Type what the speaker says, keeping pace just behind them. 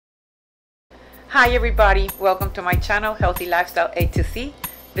Hi everybody, welcome to my channel Healthy Lifestyle A to Z.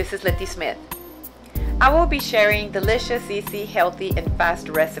 This is Letty Smith. I will be sharing delicious, easy, healthy and fast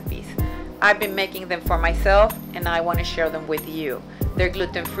recipes. I've been making them for myself and I want to share them with you. They're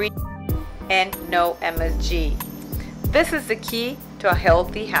gluten-free and no MSG. This is the key to a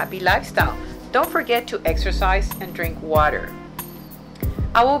healthy, happy lifestyle. Don't forget to exercise and drink water.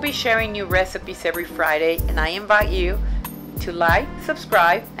 I will be sharing new recipes every Friday and I invite you to like,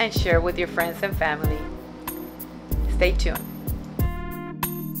 subscribe, and share with your friends and family. Stay tuned.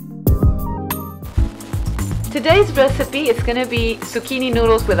 Today's recipe is going to be zucchini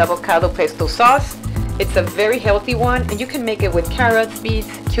noodles with avocado pesto sauce. It's a very healthy one and you can make it with carrots, beets,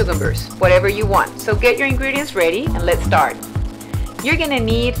 cucumbers, whatever you want. So get your ingredients ready and let's start. You're going to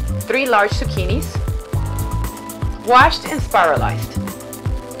need 3 large zucchinis, washed and spiralized.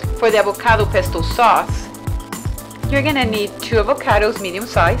 For the avocado pesto sauce, you're going to need 2 avocados medium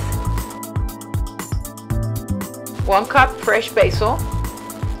size, 1 cup fresh basil,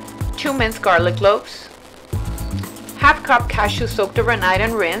 2 minced garlic cloves, half cup cashews soaked overnight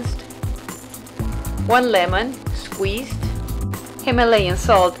and rinsed, 1 lemon squeezed, Himalayan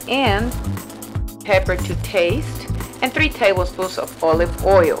salt and pepper to taste, and 3 tablespoons of olive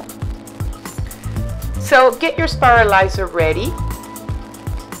oil. So get your spiralizer ready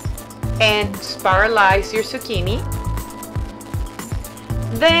and spiralize your zucchini.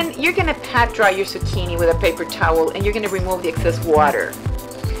 Then you're going to pat dry your zucchini with a paper towel and you're going to remove the excess water.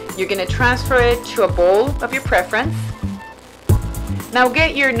 You're going to transfer it to a bowl of your preference. Now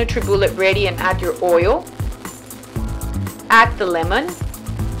get your NutriBullet ready and add your oil. Add the lemon.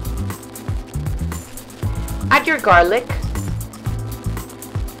 Add your garlic.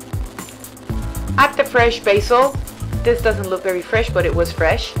 Add the fresh basil. This doesn't look very fresh, but it was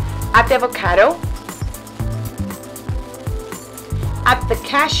fresh. Add the avocado. Add the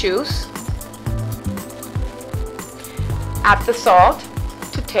cashews. Add the salt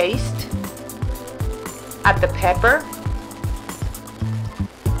to taste. Add the pepper.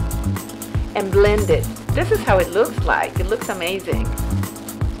 And blend it. This is how it looks like. It looks amazing.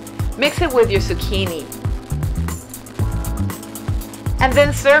 Mix it with your zucchini. And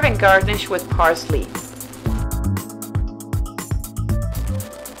then serve and garnish with parsley.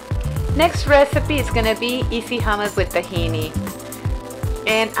 Next recipe is going to be easy hummus with tahini.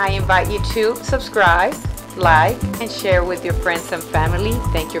 And I invite you to subscribe, like, and share with your friends and family.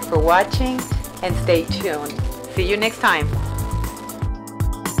 Thank you for watching and stay tuned. See you next time.